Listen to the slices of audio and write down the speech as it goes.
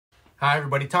Hi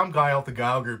everybody, Tom Gile at the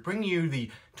Gile Group, bringing you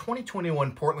the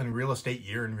 2021 Portland Real Estate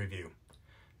Year in Review.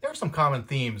 There are some common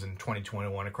themes in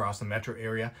 2021 across the metro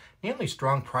area, namely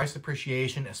strong price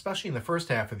appreciation, especially in the first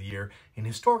half of the year, and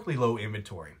historically low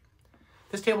inventory.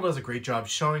 This table does a great job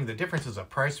showing the differences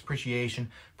of price appreciation,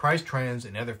 price trends,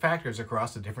 and other factors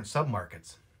across the different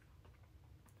submarkets.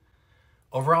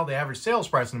 Overall, the average sales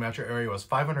price in the metro area was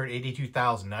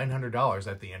 $582,900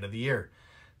 at the end of the year.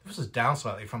 This was down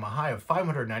slightly from a high of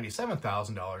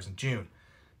 $597,000 in June.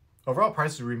 Overall,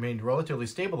 prices remained relatively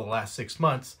stable the last 6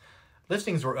 months.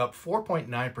 Listings were up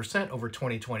 4.9% over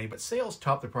 2020, but sales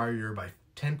topped the prior year by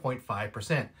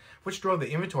 10.5%, which drove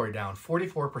the inventory down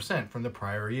 44% from the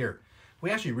prior year.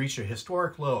 We actually reached a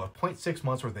historic low of 0.6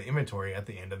 months worth of inventory at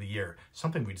the end of the year,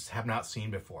 something we just have not seen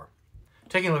before.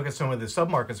 Taking a look at some of the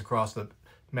submarkets across the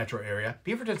metro area,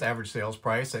 Beaverton's average sales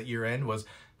price at year-end was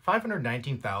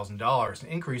 $519,000, an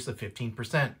increase of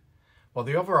 15%. While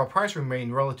the overall price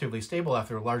remained relatively stable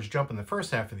after a large jump in the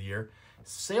first half of the year,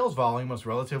 sales volume was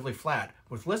relatively flat,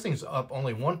 with listings up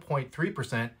only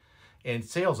 1.3% and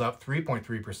sales up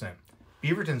 3.3%.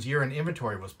 Beaverton's year-end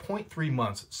inventory was 0.3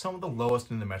 months, some of the lowest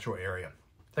in the metro area.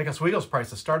 Lake Oswego's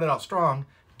prices started out strong,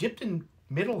 dipped in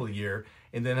middle of the year,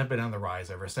 and then have been on the rise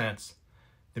ever since.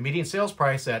 The median sales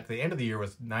price at the end of the year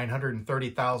was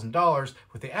 $930,000,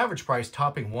 with the average price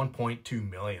topping $1.2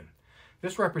 million.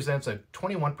 This represents a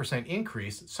 21%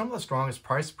 increase, some of the strongest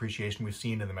price appreciation we've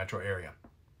seen in the metro area.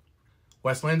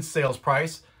 West Lynn's sales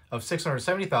price of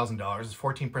 $670,000 is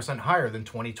 14% higher than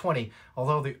 2020,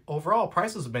 although the overall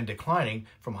prices have been declining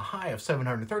from a high of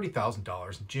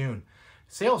 $730,000 in June.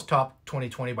 Sales topped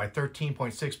 2020 by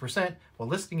 13.6%, while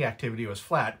listing activity was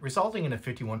flat, resulting in a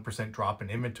 51% drop in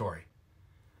inventory.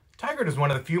 Tigard is one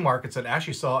of the few markets that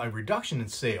actually saw a reduction in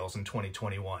sales in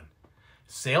 2021.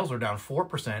 Sales were down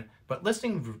 4%, but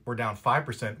listings were down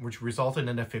 5%, which resulted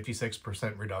in a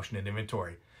 56% reduction in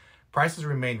inventory. Prices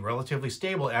remained relatively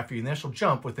stable after the initial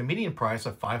jump, with the median price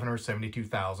of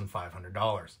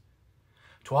 $572,500.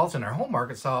 Tualatin, our home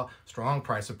market, saw strong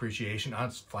price appreciation on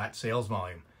flat sales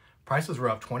volume. Prices were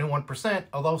up 21%,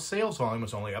 although sales volume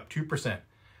was only up 2%.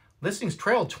 Listings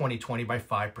trailed 2020 by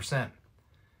 5%.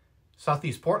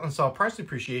 Southeast Portland saw price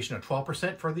appreciation of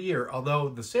 12% for the year, although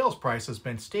the sales price has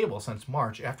been stable since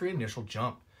March after the initial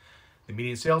jump. The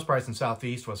median sales price in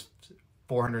Southeast was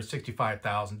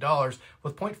 $465,000,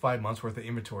 with 0.5 months worth of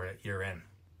inventory at year-end.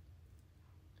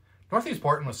 Northeast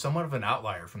Portland was somewhat of an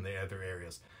outlier from the other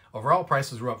areas. Overall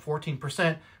prices were up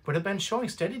 14%, but have been showing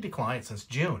steady decline since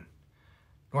June.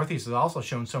 Northeast has also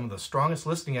shown some of the strongest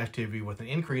listing activity, with an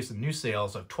increase in new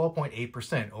sales of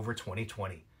 12.8% over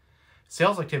 2020.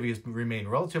 Sales activity has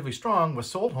remained relatively strong, with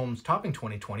sold homes topping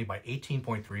 2020 by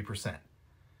 18.3%.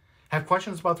 Have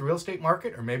questions about the real estate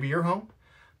market or maybe your home?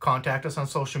 Contact us on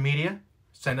social media,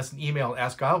 send us an email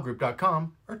at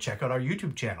askgilegroup.com, or check out our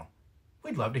YouTube channel.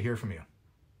 We'd love to hear from you.